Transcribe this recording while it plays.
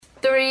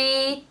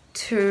Three,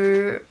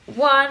 two,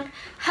 one.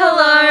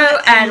 Hello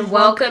and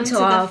welcome to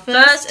our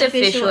first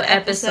official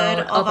episode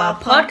of our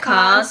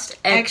podcast,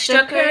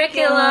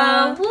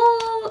 Extracurricular.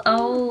 Woo!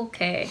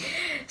 Okay.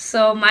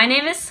 So my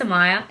name is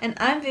Samaya. And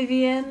I'm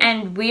Vivian.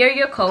 And we are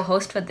your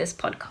co-host for this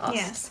podcast.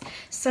 Yes.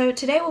 So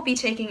today we'll be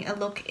taking a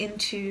look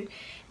into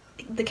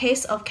the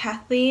case of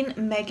Kathleen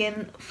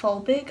Megan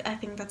Folbig. I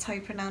think that's how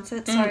you pronounce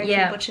it. Sorry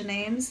if we butcher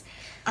names.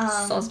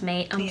 Sauce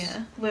mate.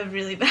 Yeah, we're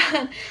really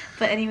bad.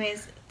 But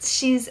anyways,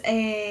 she's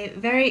a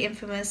very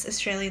infamous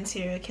Australian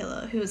serial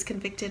killer who was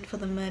convicted for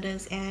the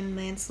murders and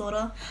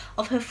manslaughter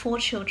of her 4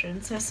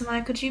 children. So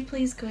Samaya, could you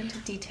please go into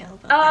detail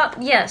about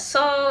that? Yeah,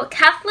 so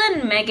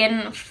Kathleen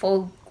Megan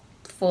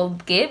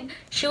Folbig,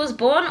 she was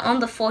born on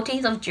the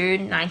 14th of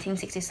June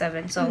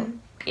 1967, so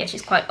yeah,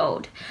 she's quite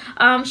old.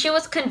 She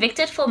was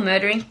convicted for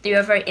murdering 3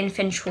 of her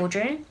infant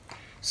children.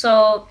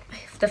 So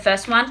the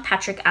first one,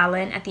 Patrick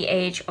Allen, at the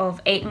age of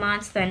 8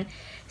 months, then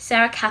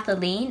Sarah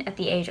Kathleen at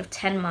the age of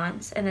 10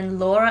 months, and then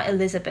Laura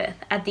Elizabeth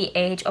at the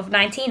age of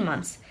 19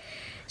 months.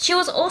 She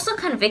was also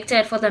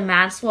convicted for the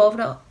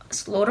manslaughter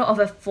of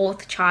her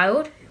 4th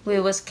child,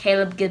 who was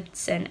Caleb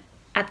Gibson,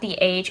 at the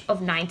age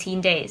of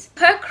 19 days.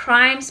 Her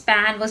crime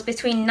span was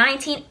between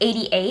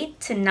 1988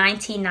 to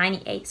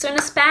 1998. So in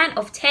a span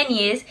of 10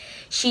 years,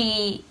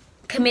 she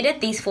committed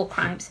these 4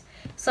 crimes.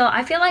 So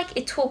I feel like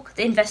it took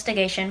the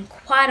investigation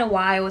quite a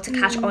while to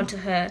catch on to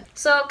her.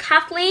 So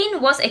Kathleen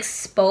was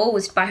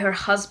exposed by her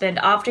husband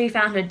after he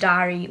found her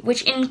diary,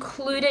 which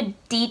included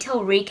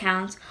detailed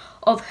recounts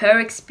of her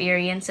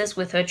experiences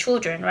with her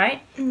children,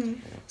 right?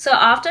 So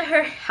after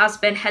her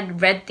husband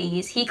had read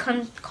these, he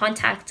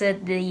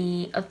contacted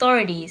the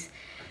authorities.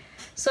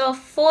 So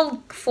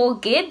for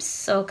Gibbs,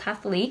 so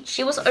Kathleen,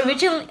 she was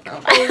originally...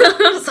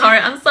 I'm sorry,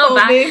 I'm so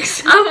bad. No,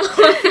 it's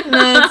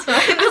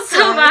fine. I'm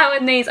so bad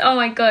with names. Oh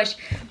my gosh.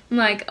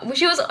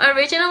 She was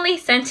originally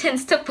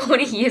sentenced to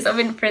 40 years of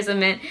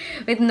imprisonment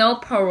with no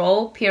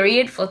parole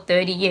period for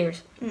 30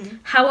 years.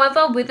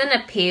 However, with an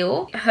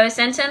appeal, her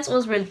sentence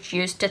was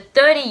reduced to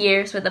 30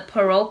 years with a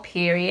parole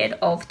period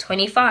of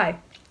 25.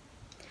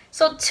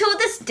 So to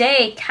this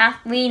day,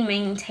 Kathleen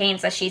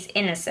maintains that she's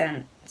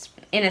innocent,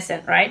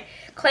 right?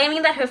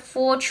 Claiming that her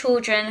 4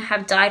 children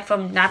have died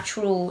from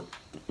natural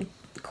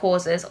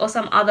causes or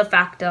some other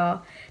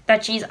factor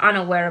that she's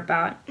unaware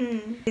about.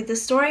 The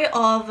story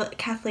of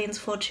Kathleen's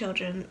 4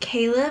 children,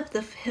 Caleb,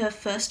 her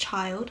first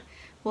child,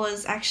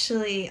 was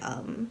actually,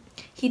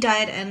 he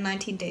died in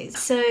 19 days.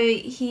 So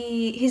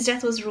his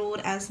death was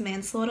ruled as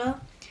manslaughter.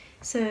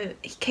 So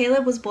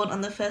Caleb was born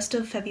on the 1st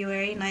of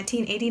February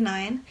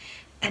 1989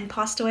 and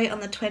passed away on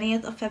the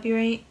 20th of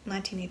February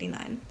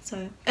 1989.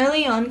 So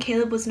early on,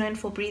 Caleb was known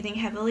for breathing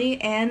heavily,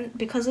 and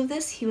because of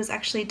this, he was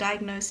actually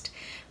diagnosed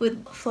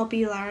with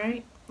floppy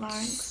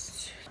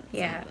larynx.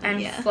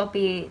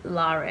 Floppy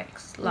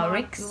larynx.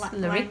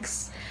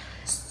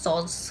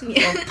 Soz.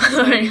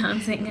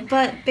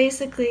 But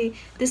basically,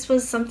 this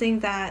was something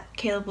that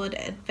Caleb would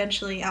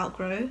eventually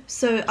outgrow.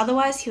 So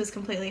otherwise, he was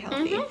completely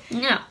healthy.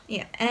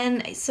 Yeah.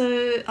 And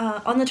so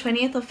on the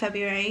 20th of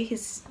February,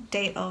 his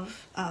date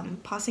of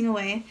passing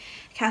away,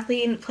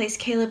 Kathleen placed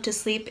Caleb to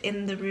sleep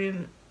in the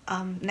room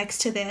next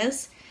to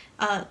theirs,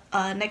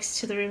 next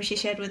to the room she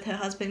shared with her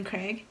husband,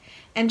 Craig.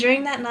 And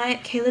during that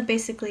night, Caleb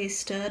basically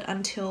stirred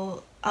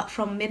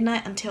from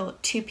midnight until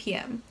 2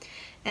 p.m.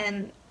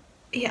 And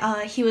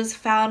he was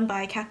found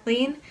by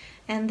Kathleen,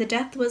 and the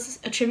death was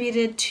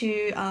attributed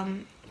to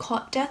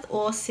cot death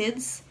or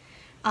SIDS,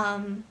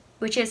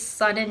 which is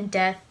sudden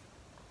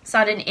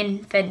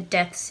infant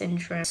death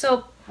syndrome.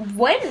 So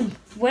when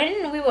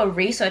we were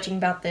researching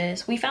about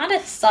this, we found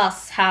it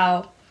sus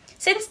how,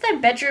 since their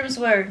bedrooms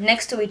were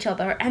next to each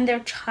other and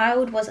their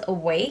child was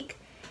awake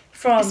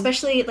from...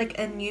 Especially like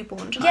a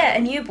newborn child. Yeah, a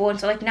newborn,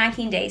 so like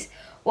 19 days,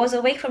 was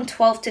awake from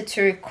 12 to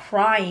 2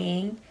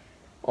 crying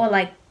or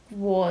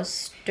was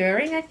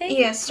stirring, I think.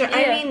 Yeah,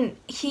 I mean,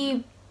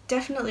 he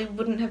definitely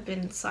wouldn't have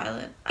been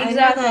silent.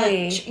 Exactly. I know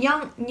that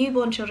young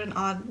newborn children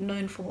are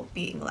known for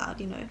being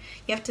loud, You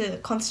have to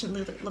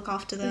constantly look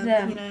after them,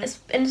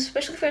 And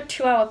especially for a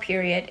 2-hour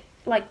period,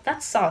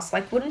 that's sus.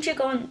 Wouldn't you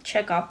go and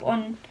check up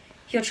on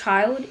your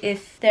child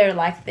if they're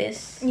like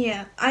this?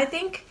 Yeah, I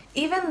think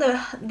even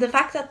the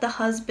fact that the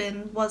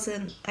husband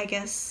wasn't, I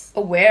guess...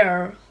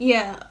 aware.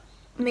 Yeah,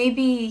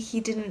 maybe he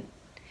didn't...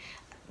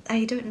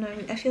 I don't know.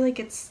 I feel like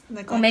it's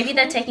or maybe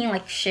they're taking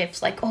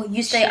shifts.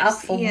 You stay up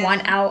for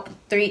 1 hour,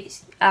 3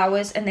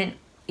 hours, and then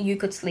you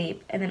could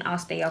sleep, and then I'll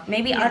stay up.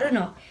 Maybe, I don't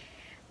know.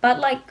 But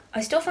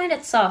I still find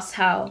it sus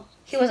how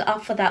he was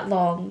up for that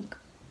long,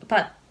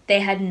 but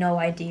they had no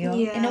idea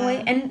in a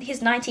way. And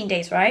he's 19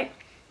 days, right?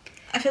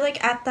 I feel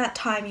like at that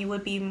time you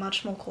would be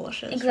much more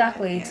cautious.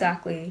 Exactly.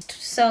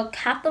 So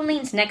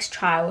Kathleen's next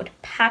child,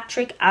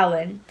 Patrick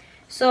Allen.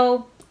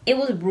 So it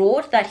was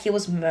ruled that he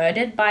was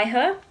murdered by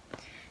her.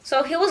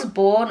 So he was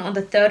born on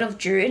the 3rd of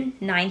June,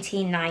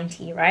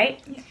 1990, right?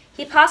 Yeah.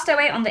 He passed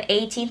away on the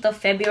 18th of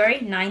February,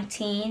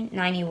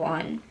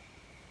 1991.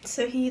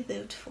 So he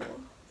lived for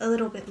a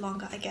little bit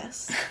longer, I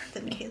guess,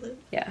 than Caleb.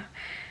 Yeah.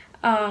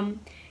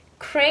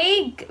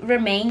 Craig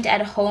remained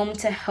at home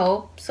to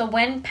help. So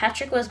when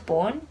Patrick was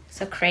born,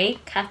 so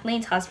Craig,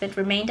 Kathleen's husband,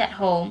 remained at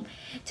home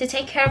to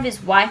take care of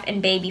his wife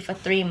and baby for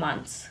 3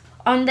 months.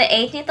 On the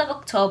 18th of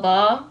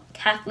October,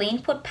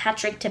 Kathleen put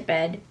Patrick to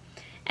bed,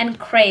 and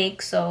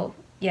Craig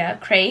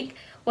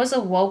was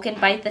awoken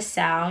by the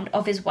sound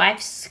of his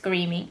wife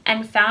screaming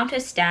and found her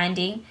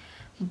standing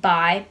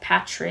by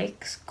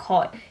Patrick's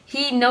cot.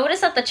 He noticed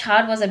that the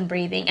child wasn't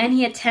breathing and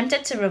he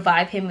attempted to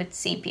revive him with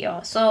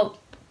CPR. So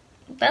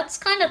that's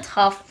kind of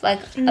tough. Like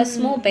a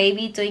small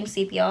baby doing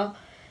CPR,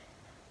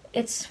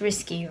 it's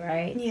risky,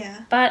 right?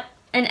 Yeah. But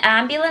an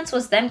ambulance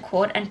was then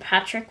called and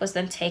Patrick was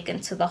then taken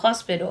to the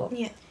hospital.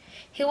 Yeah.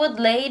 He would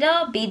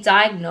later be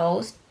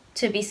diagnosed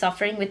to be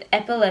suffering with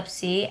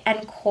epilepsy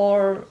and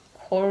cortical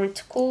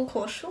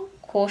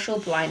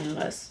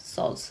blindness.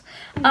 On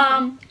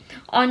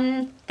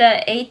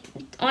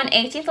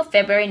 18th of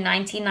February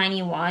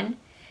 1991,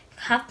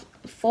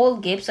 Fall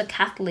Gibbs, or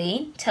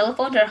Kathleen,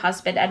 telephoned her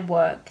husband at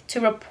work to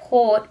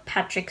report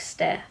Patrick's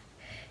death,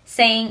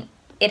 saying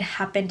it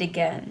happened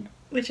again.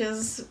 Which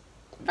is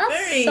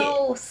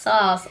so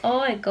sus. Oh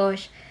my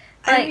gosh.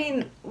 I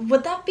mean,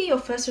 would that be your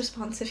first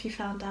response if you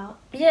found out?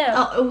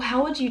 Yeah.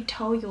 How would you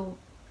tell your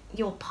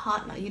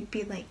partner? You'd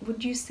be like,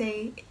 would you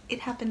say it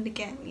happened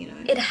again, you know?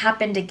 It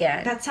happened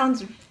again. That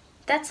sounds...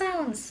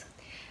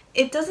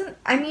 It doesn't...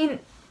 I mean,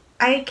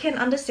 I can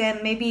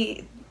understand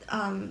maybe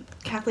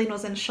Kathleen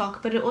was in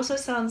shock, but it also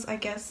sounds, I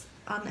guess,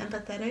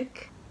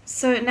 unempathetic.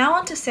 So now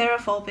on to Sarah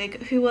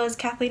Folbig, who was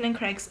Kathleen and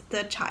Craig's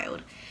third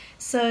child.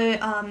 So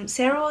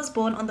Sarah was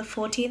born on the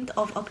 14th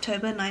of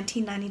October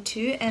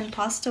 1992 and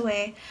passed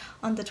away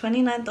on the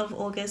 29th of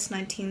August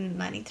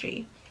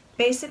 1993.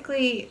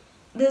 Basically,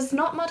 there's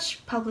not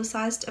much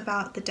publicized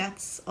about the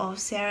deaths of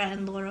Sarah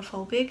and Laura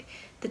Folbig,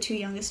 the two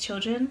youngest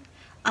children,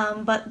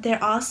 but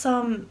there are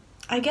some,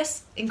 I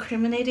guess,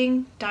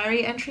 incriminating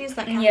diary entries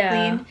that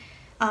Kathleen,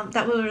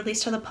 that were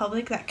released to the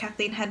public, that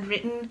Kathleen had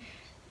written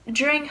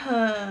during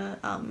her,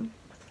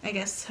 I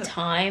guess, her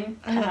time,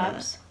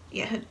 perhaps.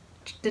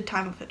 The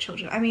time of her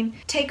children. I mean,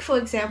 take for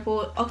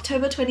example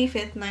October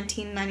 25th,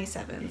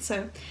 1997.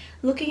 So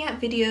looking at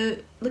the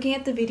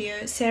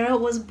video, Sarah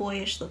was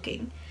boyish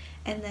looking,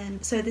 and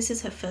then so this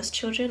is her first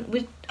child.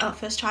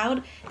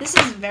 This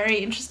is very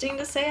interesting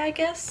to say, I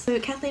guess. So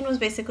Kathleen was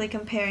basically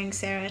comparing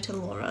Sarah to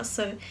Laura.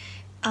 So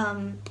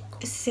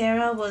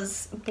Sarah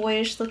was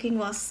boyish looking,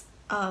 whilst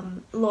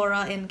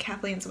Laura, in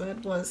Kathleen's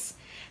word,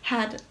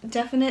 had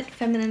definite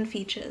feminine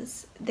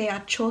features. They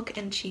are chalk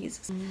and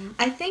cheese.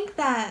 I think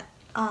that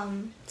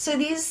so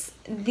these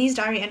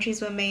diary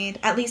entries were made,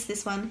 at least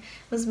this one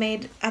was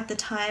made at the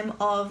time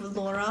of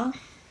Laura.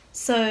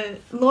 So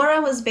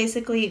Laura was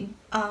basically,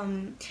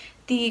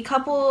 the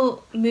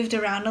couple moved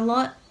around a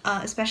lot,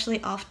 especially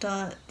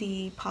after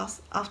the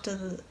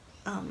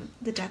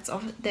deaths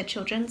of their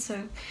children.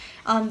 So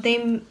in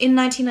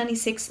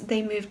 1996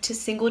 they moved to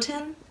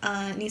Singleton,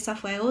 New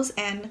South Wales,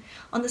 and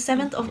on the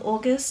 7th of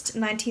August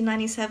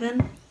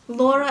 1997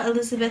 Laura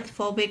Elizabeth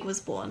Folbig was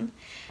born.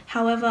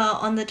 However,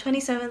 on the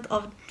 27th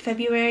of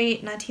February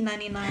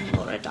 1999,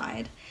 Laura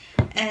died.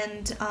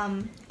 And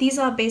these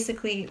are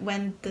basically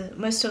when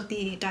most of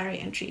the diary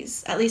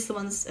entries, at least the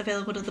ones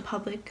available to the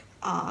public,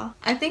 are.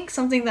 I think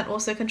something that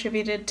also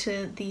contributed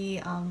to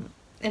the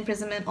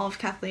imprisonment of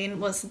Kathleen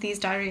was these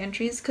diary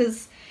entries,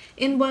 because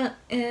in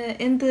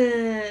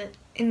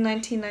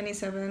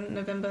 1997,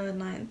 November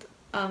 9th,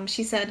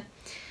 she said,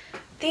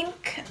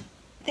 think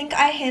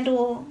I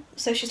handle...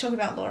 So she's talking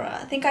about Laura.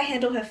 I think I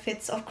handle her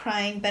fits of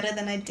crying better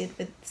than I did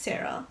with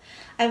Sarah.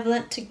 I've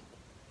learnt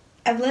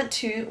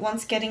to,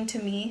 once getting to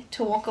me,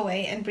 to walk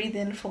away and breathe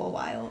in for a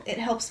while. It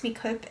helps me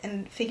cope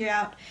and figure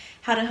out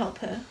how to help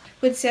her.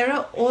 With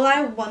Sarah, all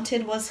I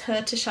wanted was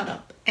her to shut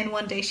up, and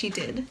one day she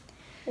did.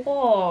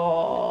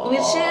 Whoa. Which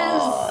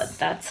is...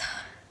 That's...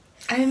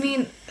 I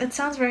mean, it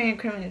sounds very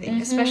incriminating,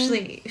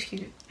 especially if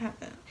you have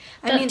that.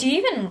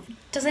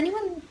 Does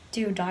anyone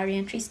do diary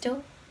entry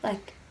still?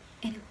 Like...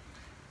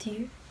 Do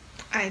you?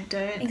 I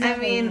don't.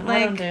 Exactly. I mean,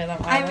 I don't do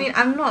them either.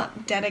 I'm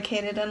not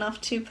dedicated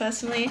enough to,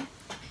 personally.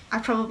 I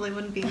probably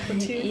wouldn't be able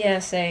to. Yeah,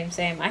 same.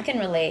 I can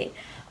relate.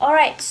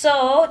 Alright,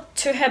 so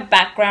to her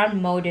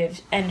background,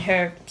 motives, and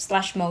her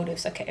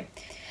 /motives, okay.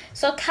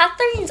 So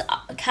Kathleen's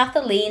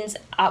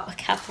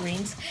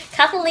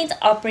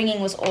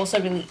upbringing was also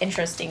really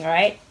interesting,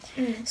 right?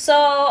 So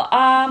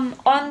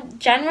on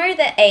January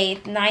the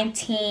 8th,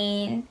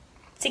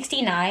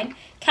 1969,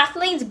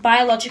 Kathleen's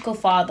biological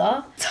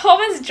father,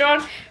 Thomas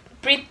John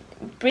Britton.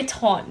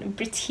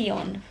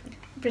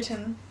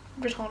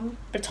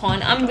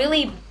 I'm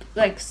really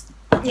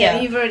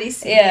Yeah, you've already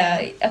seen.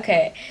 Yeah,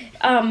 okay.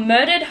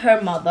 Murdered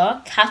her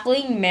mother,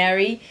 Kathleen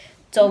Mary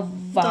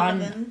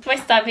Donovan, by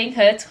stabbing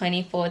her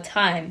 24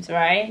 times,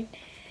 right?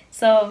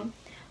 So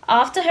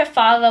after her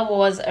father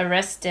was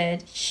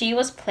arrested, she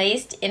was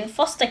placed in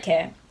foster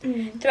care.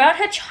 Throughout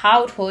her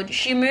childhood,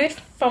 she moved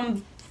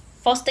from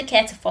foster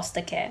care to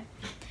foster care.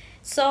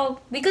 So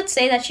we could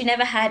say that she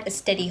never had a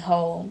steady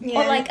home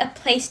or like a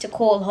place to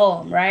call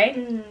home, right?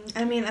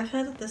 I mean, I've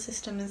heard that the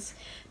system is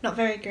not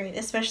very great,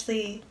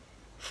 especially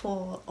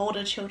for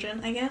older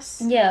children, I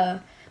guess.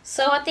 Yeah.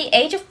 So at the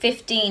age of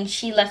 15,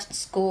 she left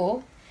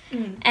school.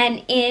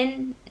 And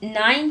in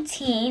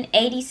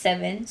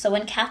 1987, so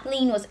when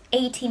Kathleen was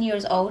 18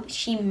 years old,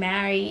 she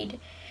married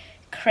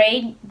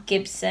Craig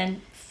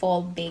Gibson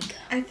Folbig.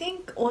 I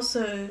think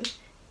also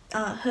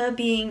her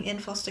being in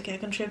foster care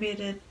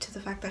contributed to the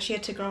fact that she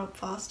had to grow up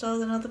faster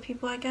than other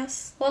people, I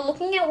guess. Well,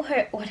 looking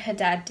at what her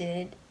dad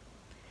did,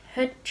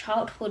 her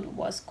childhood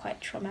was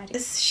quite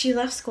traumatic. She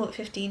left school at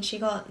 15. She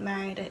got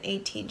married at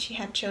 18. She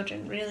had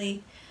children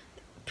really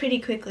pretty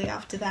quickly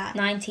after that.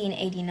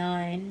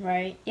 1989,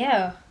 right?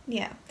 Yeah.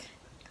 Yeah.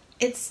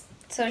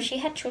 So she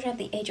had children at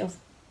the age of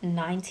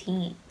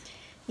 19.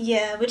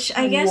 Yeah, which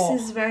I guess Whoa.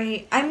 is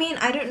very... I mean,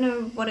 I don't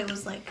know what it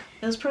was like.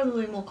 It was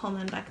probably more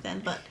common back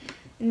then, but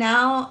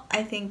now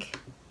I think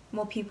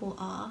more people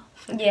are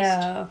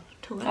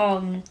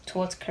focused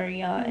towards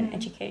career and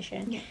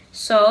education. Yeah.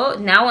 So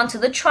now onto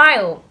the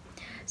trial.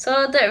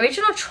 So the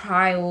original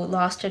trial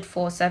lasted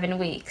for 7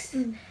 weeks.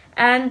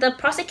 And the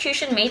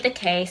prosecution made the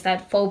case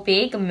that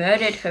Folbig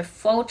murdered her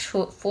four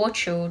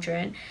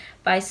children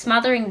by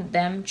smothering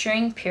them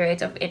during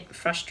periods of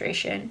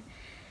frustration.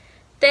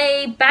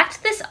 They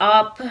backed this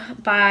up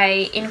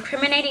by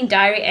incriminating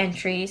diary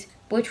entries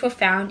which were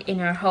found in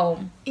her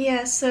home.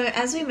 Yeah, so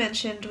as we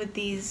mentioned with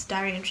these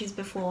diary entries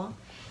before,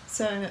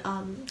 so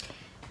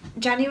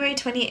January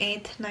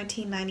 28th,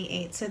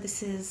 1998, so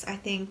this is, I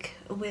think,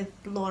 with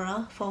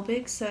Laura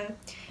Folbig, so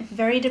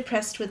very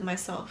depressed with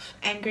myself,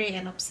 angry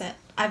and upset.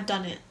 I've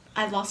done it.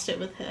 I lost it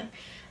with her.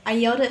 I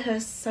yelled at her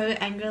so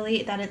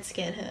angrily that it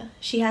scared her.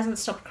 She hasn't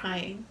stopped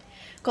crying.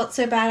 Got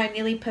so bad I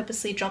nearly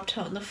purposely dropped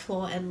her on the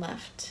floor and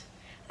left.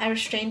 I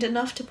restrained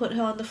enough to put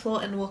her on the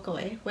floor and walk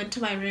away. Went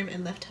to my room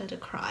and left her to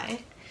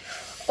cry.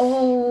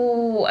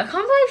 Oh, I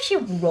can't believe she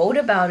wrote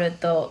about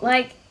it though.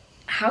 Like,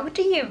 how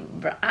do you...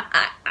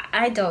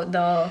 I don't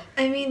know.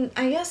 I mean,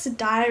 I guess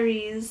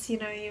diaries, you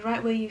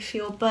write where you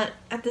feel, but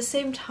at the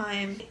same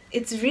time,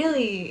 it's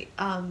really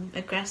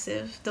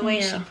aggressive, the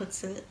way she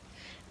puts it.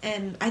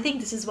 And I think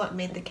this is what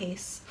made the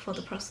case for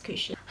the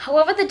prosecution.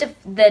 However,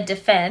 the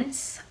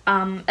defense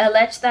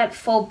alleged that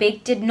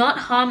Folbig did not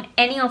harm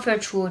any of her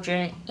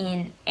children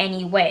in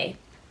any way.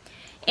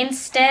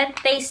 Instead,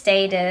 they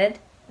stated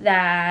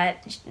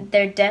that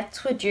their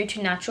deaths were due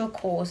to natural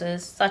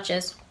causes, such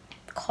as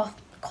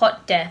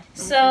cot death.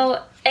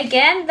 So,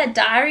 again, the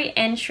diary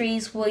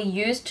entries were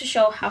used to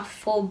show how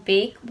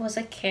Folbig was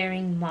a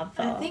caring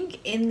mother. I think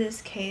in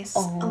this case, a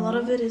lot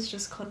of it is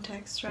just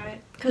context,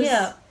 right?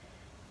 Because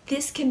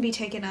this can be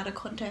taken out of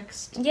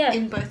context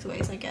in both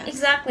ways, I guess.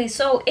 Exactly.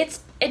 So it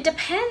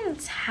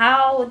depends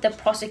how the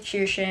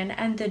prosecution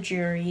and the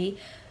jury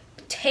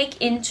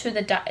take into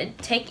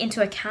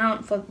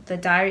account for the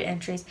diary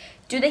entries.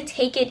 Do they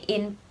take it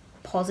in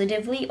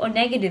positively or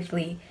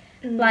negatively?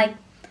 Like,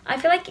 I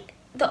feel like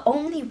the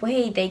only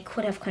way they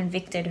could have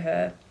convicted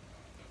her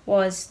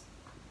was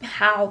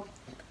how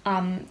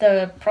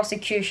the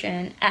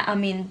prosecution,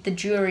 the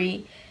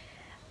jury,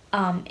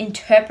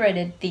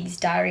 interpreted these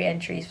diary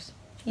entries.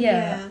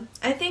 Yeah.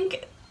 I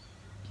think,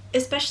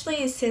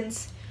 especially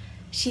since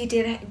she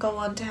did go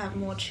on to have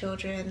more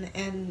children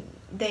and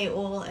they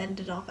all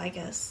ended up, I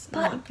guess,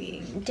 not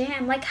being...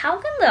 Damn, like, how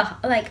can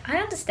I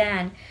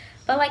understand,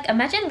 but, like,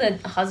 imagine the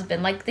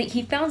husband, like,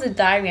 he found a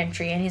diary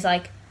entry and he's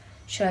like,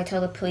 should I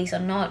tell the police or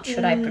not?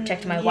 Should I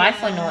protect my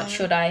wife or not?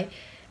 Should I,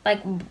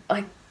 like,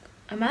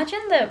 imagine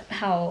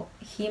how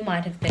he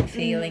might have been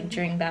feeling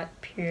during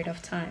that period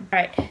of time.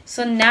 Alright,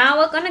 so now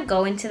we're gonna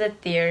go into the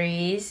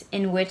theories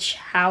in which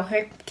how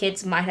her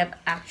kids might have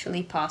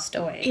actually passed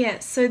away. Yeah,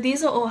 so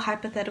these are all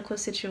hypothetical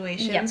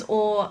situations,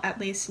 or at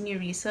least new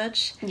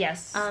research.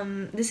 Yes.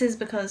 This is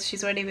because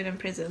she's already been in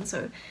prison,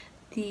 so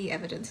the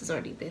evidence has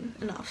already been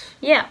enough.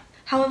 Yeah.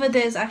 However,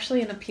 there's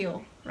actually an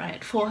appeal,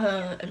 right, for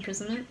her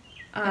imprisonment.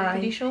 I'm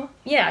pretty sure.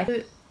 Yeah.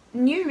 So,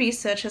 new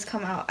research has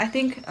come out, I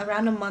think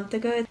around a month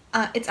ago.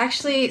 It's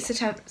actually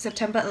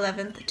September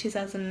 11th,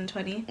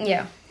 2020.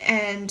 Yeah.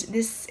 And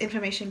this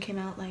information came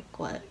out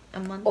a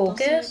month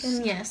August? or so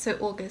ago? Yeah, so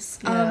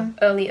August.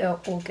 Early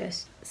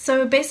August.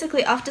 So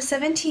basically, after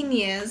 17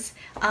 years,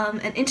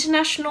 an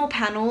international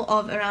panel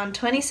of around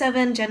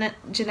 27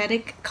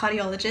 genetic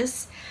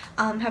cardiologists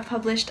have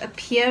published a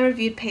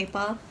peer-reviewed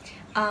paper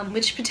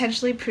which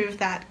potentially proved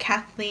that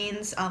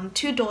Kathleen's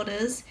 2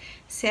 daughters,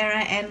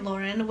 Sarah and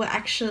Lauren, were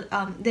actually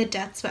their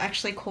deaths were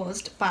actually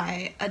caused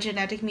by a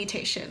genetic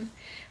mutation,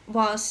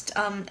 whilst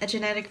a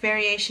genetic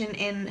variation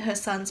in her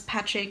sons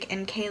Patrick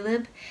and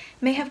Caleb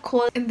may have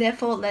caused and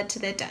therefore led to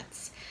their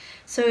deaths.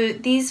 So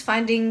these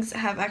findings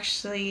have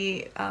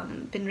actually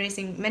been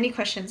raising many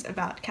questions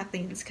about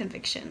Kathleen's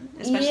conviction,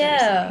 especially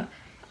recently.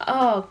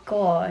 Oh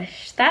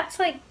gosh, that's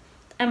like,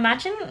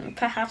 imagine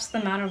perhaps the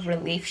amount of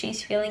relief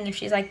she's feeling if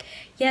she's like,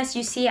 yes,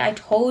 you see, I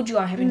told you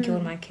I haven't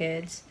killed my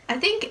kids. I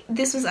think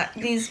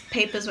these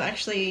papers were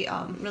actually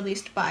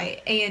released by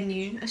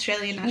ANU,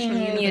 Australian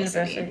National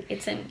University.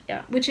 It's in,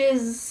 which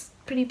is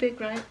pretty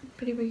big, right?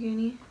 Pretty big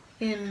uni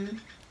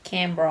in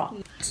Canberra.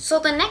 So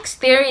the next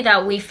theory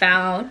that we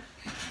found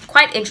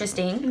quite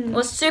interesting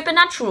was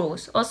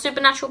supernaturals or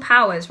supernatural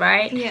powers,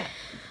 right? Yeah.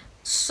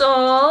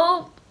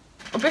 So,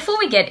 before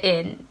we get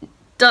in,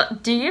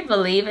 do you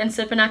believe in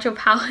supernatural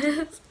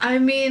powers? I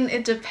mean,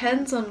 it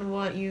depends on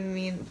what you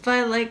mean.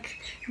 By, like,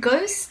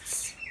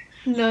 ghosts?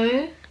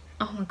 No.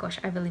 Oh my gosh,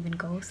 I believe in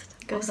ghosts.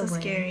 Ghosts All are the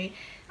way. scary.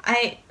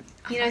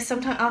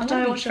 Sometimes I after I want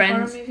to be watch a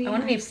horror friends. movie... I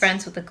want to be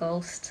friends with a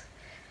ghost.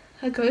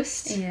 A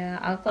ghost? Yeah,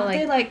 I feel Aren't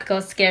they, like,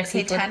 ghosts scare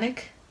people.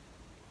 Satanic?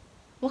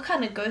 What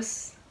kind of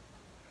ghosts?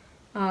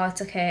 Oh,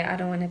 it's okay. I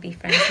don't want to be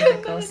friends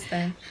with a ghost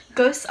then.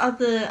 Ghosts are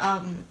the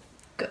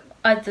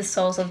The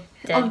souls of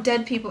dead.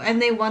 dead people,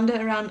 and they wander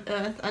around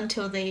Earth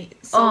until they.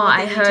 Oh, what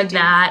they I need heard to do.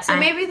 that. So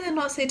maybe they're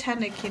not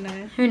satanic, you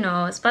know. Who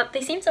knows? But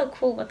they seem so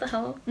cool. What the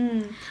hell?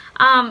 Mm.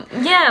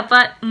 Yeah,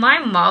 but my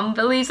mom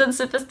believes in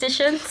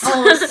superstitions.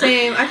 Oh,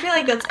 same. I feel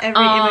like that's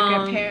every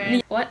immigrant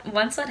parent.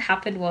 Once what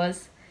happened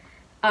was,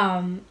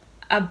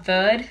 a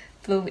bird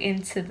flew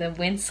into the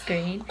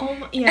windscreen.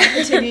 Oh, yeah.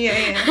 Continue.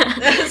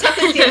 Yeah.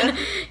 Something, yeah.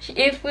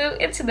 It flew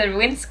into the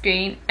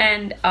windscreen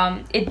and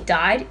it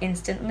died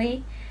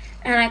instantly.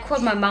 And I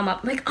called my mom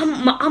up, like,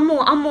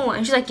 Amo.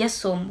 And she's like, yes,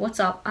 Som,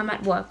 what's up? I'm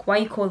at work. Why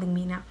are you calling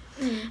me now?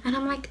 And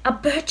I'm like, a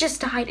bird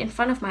just died in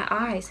front of my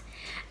eyes.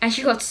 And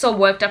she got so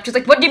worked up. She's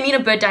like, what do you mean a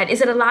bird died?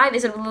 Is it alive?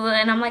 Is it...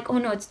 And I'm like, oh,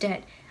 no, it's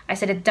dead. I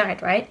said it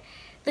died, right?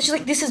 Then she's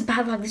like, this is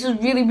bad luck. This is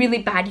really,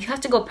 really bad. You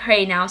have to go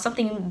pray now.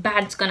 Something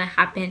bad's gonna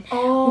happen.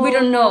 Oh. We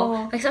don't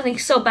know. Like, something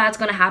so bad's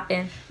gonna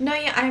happen. No,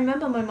 yeah, I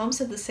remember my mom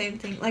said the same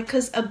thing. Like,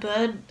 because a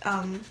bird...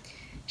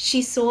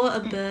 she saw a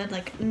bird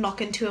like knock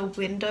into a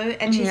window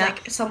and she's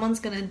like, someone's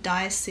gonna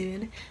die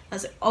soon. I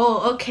was like,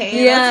 oh,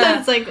 okay. Yeah.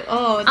 It's like,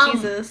 oh,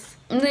 Jesus.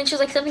 And then she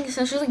was like, she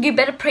was like, you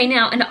better pray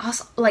now and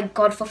ask like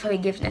God for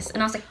forgiveness.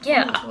 And I was like,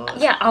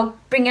 I'll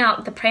bring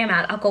out the prayer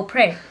mat. I'll go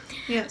pray.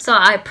 Yeah. So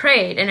I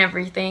prayed and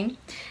everything.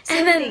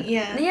 And then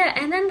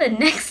and then the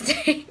next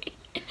day,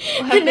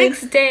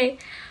 happened?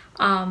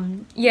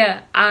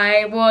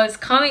 I was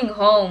coming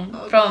home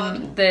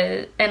from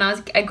God.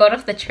 I got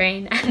off the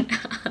train and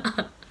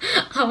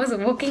I was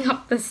walking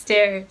up the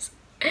stairs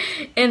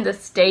in the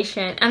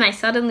station and I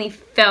suddenly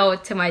fell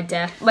to my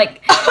death.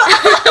 Like,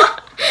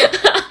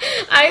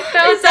 I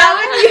fell Is that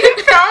when you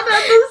fell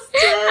down the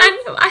stairs? and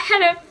I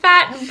had a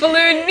fat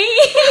balloon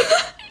knee.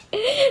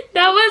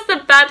 That was the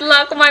bad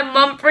luck my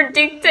mom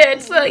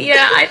predicted. So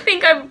yeah, I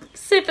think I'm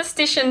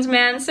superstitions,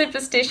 man.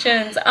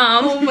 Superstitions.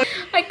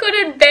 I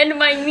couldn't bend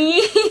my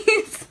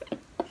knees.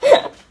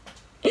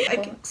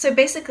 Okay, so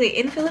basically,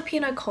 in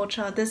Filipino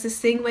culture, there's this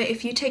thing where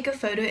if you take a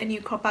photo and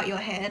you crop out your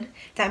head,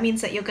 that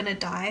means that you're gonna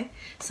die.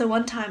 So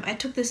one time, I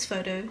took this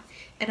photo,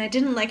 and I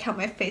didn't like how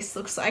my face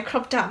looked, so I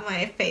cropped out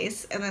my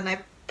face, and then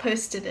I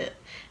posted it.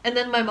 And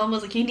then my mom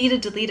was like, you need to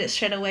delete it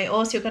straight away, or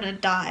else you're gonna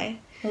die.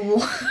 And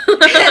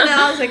then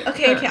I was like,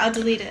 okay, I'll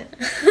delete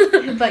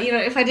it. But, you know,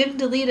 if I didn't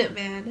delete it,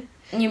 man...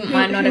 You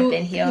might not have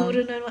been here. Who would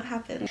have known what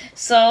happened?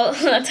 So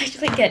let's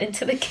actually get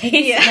into the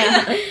case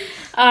now.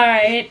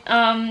 Alright,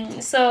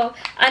 so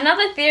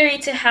another theory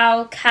to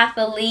how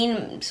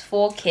Kathleen's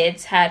 4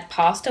 kids had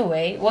passed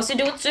away was to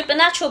do with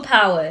supernatural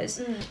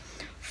powers.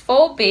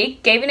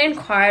 Folbig gave an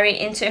inquiry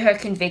into her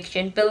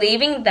conviction,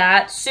 believing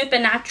that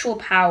supernatural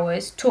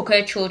powers took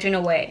her children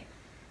away.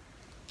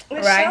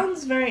 Which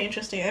sounds very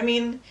interesting. I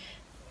mean,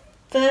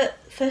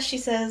 first she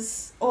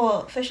says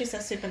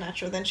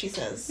supernatural, then she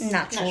says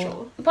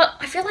natural. But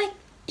I feel like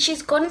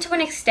she's gotten to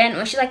an extent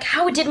where she's like,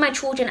 how did my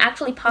children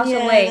actually pass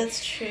away? Yeah,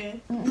 that's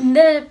true.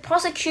 The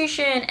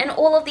prosecution and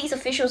all of these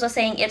officials are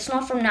saying it's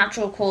not from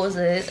natural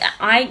causes.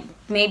 I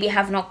maybe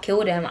have not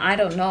killed him. I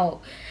don't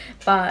know.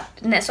 But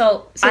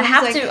so I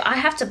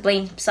have to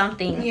blame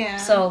something. Yeah.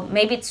 So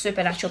maybe it's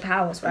supernatural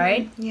powers,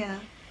 right? Yeah.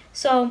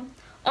 So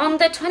on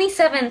the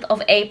 27th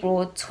of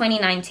April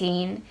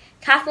 2019,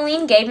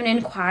 Kathleen gave an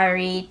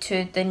inquiry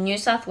to the New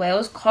South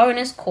Wales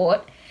Coroner's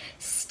Court,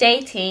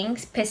 stating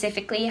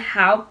specifically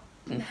how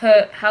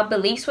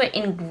beliefs were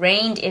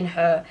ingrained in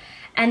her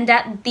and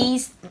that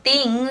these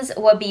things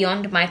were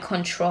beyond my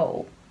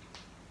control.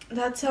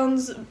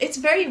 It's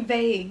very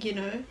vague, you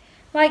know.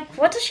 Like,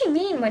 what does she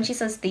mean when she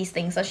says these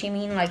things? Does she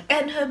mean like...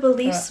 And her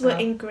beliefs were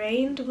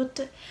ingrained?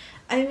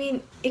 I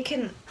mean, it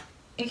can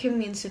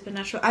mean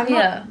supernatural.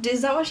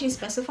 Is that what she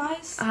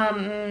specifies?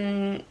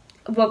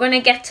 We're going to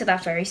get to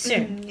that very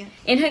soon. Yeah.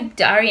 In her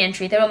diary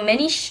entry, there were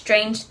many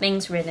strange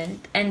things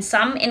written, and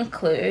some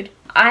include,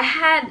 I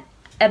had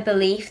a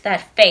belief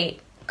that fate,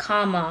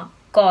 karma,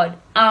 God,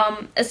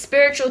 a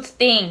spiritual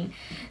thing,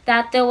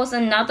 that there was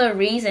another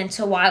reason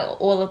to why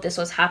all of this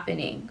was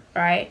happening,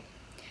 right?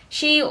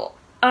 She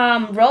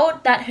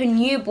wrote that her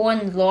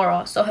newborn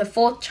Laura, so her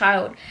 4th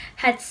child,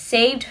 had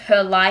saved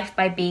her life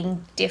by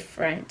being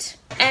different.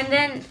 And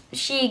then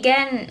she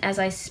again, as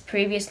I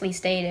previously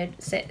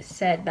stated,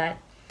 said that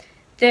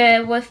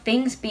there were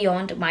things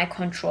beyond my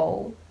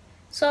control.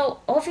 So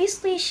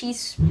obviously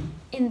she's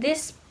in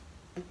this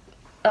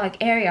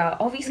area.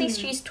 Obviously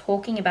she's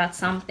talking about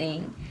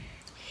something.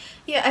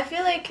 Yeah, I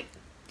feel like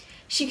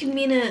she could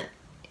mean it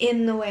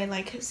in the way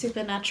like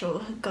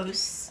supernatural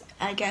ghosts,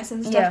 I guess,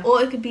 and stuff. Yeah.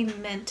 Or it could be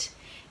meant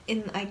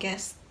in, I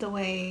guess, the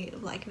way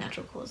of, like,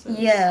 natural causes.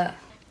 Yeah.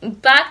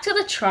 Back to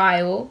the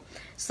trial.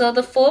 So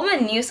the former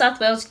New South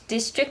Wales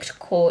District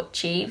Court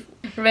Chief,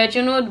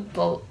 Reginald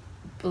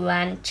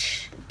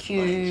Blanche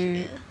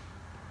QC,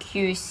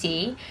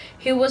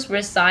 who was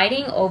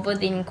presiding over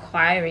the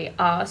inquiry,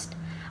 asked,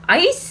 "Are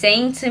you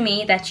saying to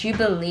me that you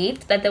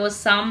believed that there was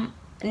some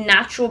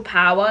natural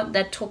power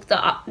that took the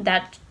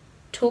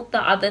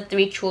other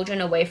 3 children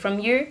away from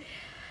you?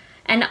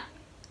 And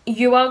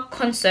you are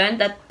concerned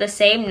that the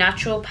same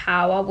natural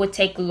power would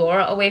take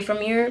Laura away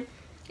from you?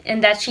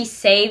 And that she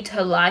saved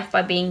her life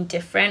by being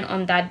different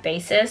on that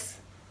basis?"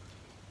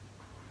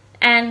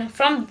 And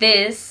from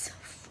this,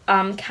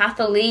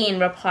 Kathleen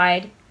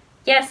replied,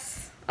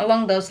 "Yes,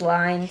 along those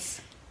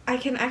lines." I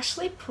can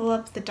actually pull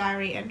up the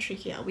diary entry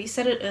here. We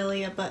said it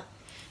earlier, but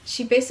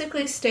she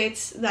basically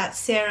states that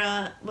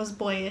Sarah was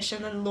boyish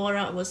and then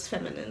Laura was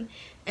feminine.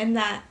 And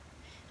that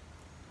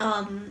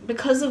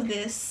because of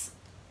this,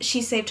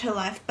 she saved her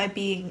life by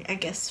being, I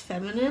guess,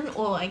 feminine,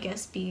 or I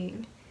guess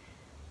being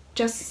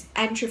just,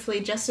 and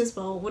truthfully, just as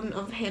well wouldn't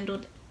have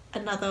handled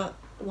another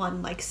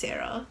one like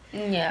Sarah.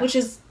 Yeah. Which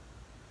is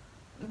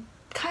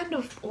kind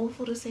of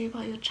awful to say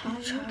about your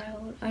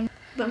child.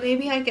 But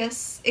maybe, I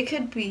guess, it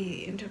could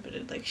be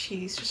interpreted like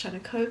she's just trying to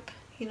cope,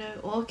 you know,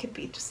 or it could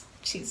be just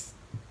she's...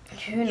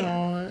 Who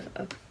knows?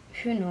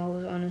 Who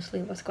knows,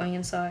 honestly, what's going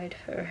inside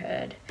her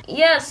head.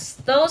 Yes,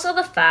 those are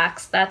the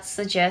facts that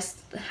suggest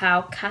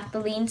how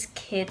Kathleen's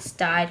kids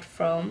died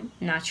from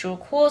natural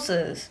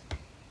causes.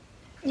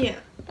 Yeah.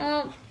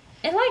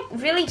 It,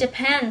 like, really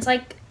depends.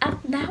 Like,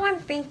 now I'm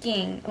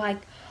thinking, like,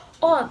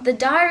 oh, the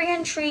diary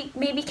entry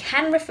maybe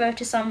can refer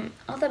to some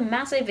other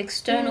massive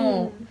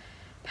external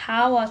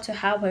power to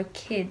how her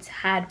kids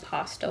had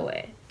passed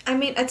away. I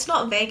mean, it's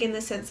not vague in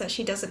the sense that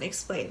she doesn't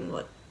explain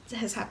what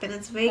has happened.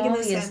 It's vague in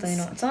the sense... Obviously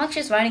not. It's not like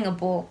she's writing a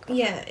book.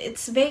 Yeah,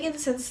 it's vague in the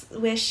sense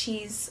where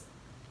she's...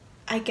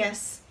 I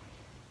guess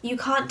you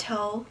can't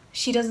tell.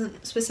 She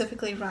doesn't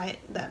specifically write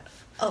that,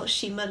 oh,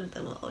 she murdered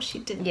them, or oh, she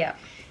didn't. Yeah.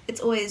 It's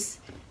always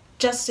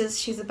just as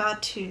she's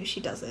about to, she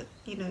does it,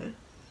 you know,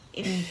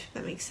 if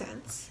that makes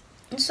sense.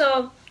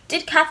 So,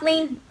 did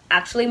Kathleen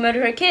actually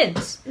murder her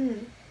kids?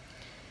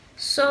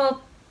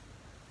 So,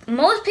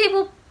 most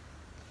people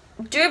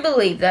do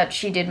believe that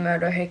she did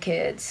murder her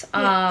kids.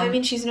 Yeah, I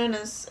mean, she's known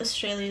as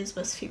Australia's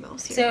best female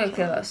serial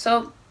killer.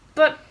 So,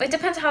 but it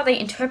depends how they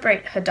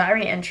interpret her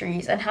diary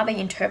entries and how they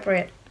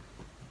interpret,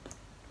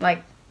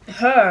 like,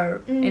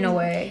 her in a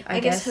way, I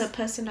guess. Her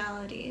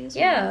personality as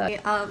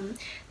well.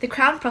 The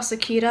Crown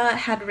prosecutor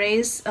had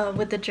raised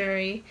with the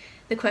jury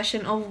the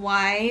question of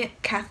why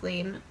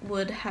Kathleen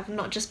would have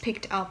not just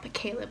picked up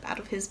Caleb out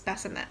of his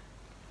bassinet,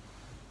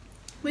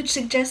 which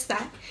suggests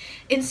that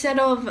instead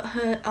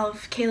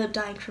of Caleb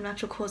dying from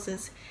natural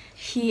causes,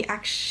 she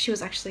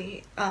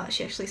actually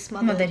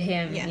smothered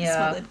him.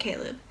 Smothered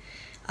Caleb.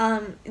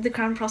 The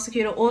Crown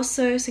prosecutor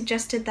also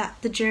suggested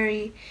that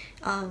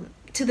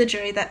to the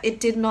jury that it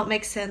did not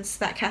make sense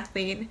that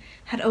Kathleen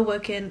had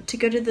awoken to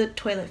go to the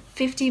toilet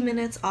 50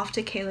 minutes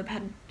after Caleb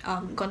had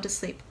gone to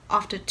sleep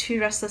after 2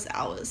 restless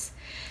hours,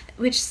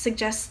 which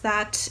suggests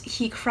that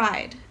he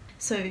cried.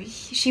 So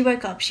she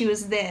woke up, she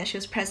was there, she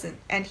was present,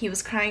 and he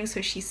was crying,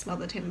 so she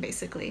smothered him,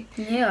 basically.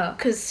 Yeah.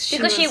 Because she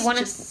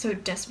wanted just so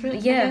desperate, I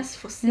guess,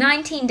 for sleep.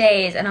 19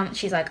 days, and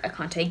she's like, I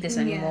can't take this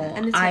anymore.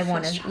 And it's her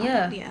first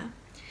child. Yeah.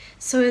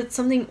 So it's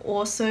something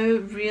also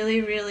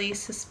really, really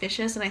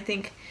suspicious, and I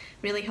think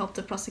really helped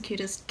the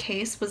prosecutor's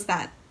case, was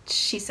that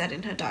she said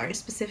in her diary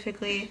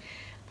specifically,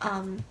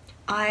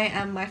 I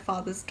am my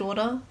father's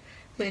daughter,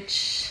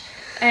 which...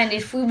 And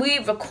if we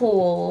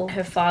recall,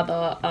 her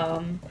father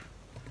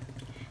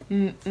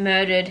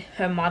murdered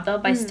her mother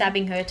by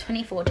stabbing her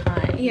 24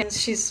 times. Yeah,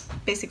 she's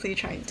basically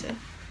trying to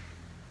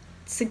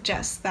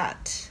suggest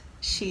that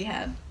she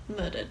had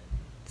murdered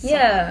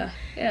someone.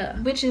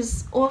 Yeah. Which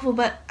is awful,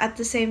 but at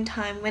the same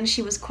time, when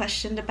she was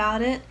questioned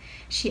about it,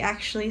 she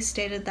actually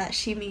stated that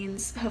she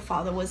means her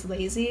father was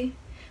lazy.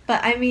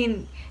 But I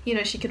mean, you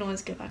know, she can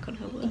always go back on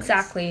her words.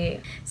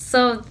 Exactly.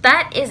 So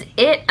that is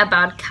it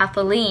about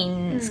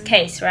Kathleen's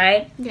case,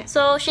 right? Yeah.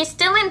 So she's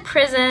still in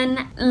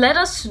prison. Let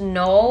us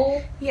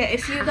know. Yeah,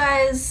 if you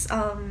guys...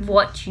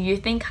 what you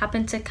think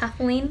happened to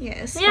Kathleen.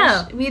 Yes.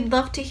 Yeah. We'd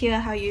love to hear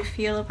how you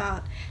feel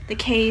about the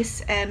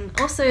case, and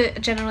also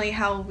generally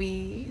how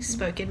we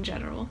spoke in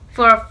general.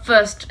 For our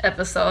first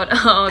episode.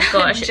 Oh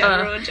gosh.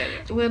 general.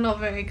 We're not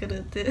very good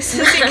at this,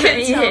 as you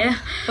can tell.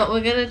 But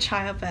we're going to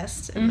try our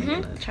best, and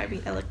we're going to try to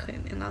be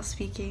eloquent in our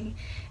speaking.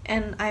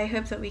 And I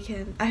hope that we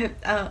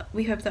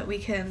hope that we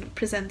can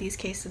present these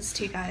cases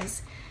to you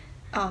guys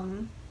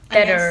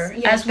better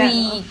as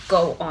we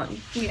go on.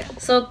 Yeah.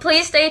 So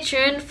please stay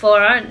tuned for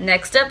our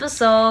next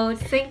episode.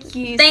 Thank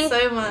you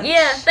so much.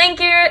 Yeah, thank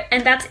you.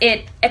 And that's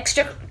it.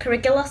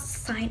 Extracurricular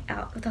sign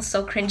out. That's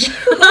so cringy.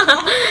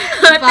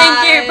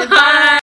 Thank you. Bye.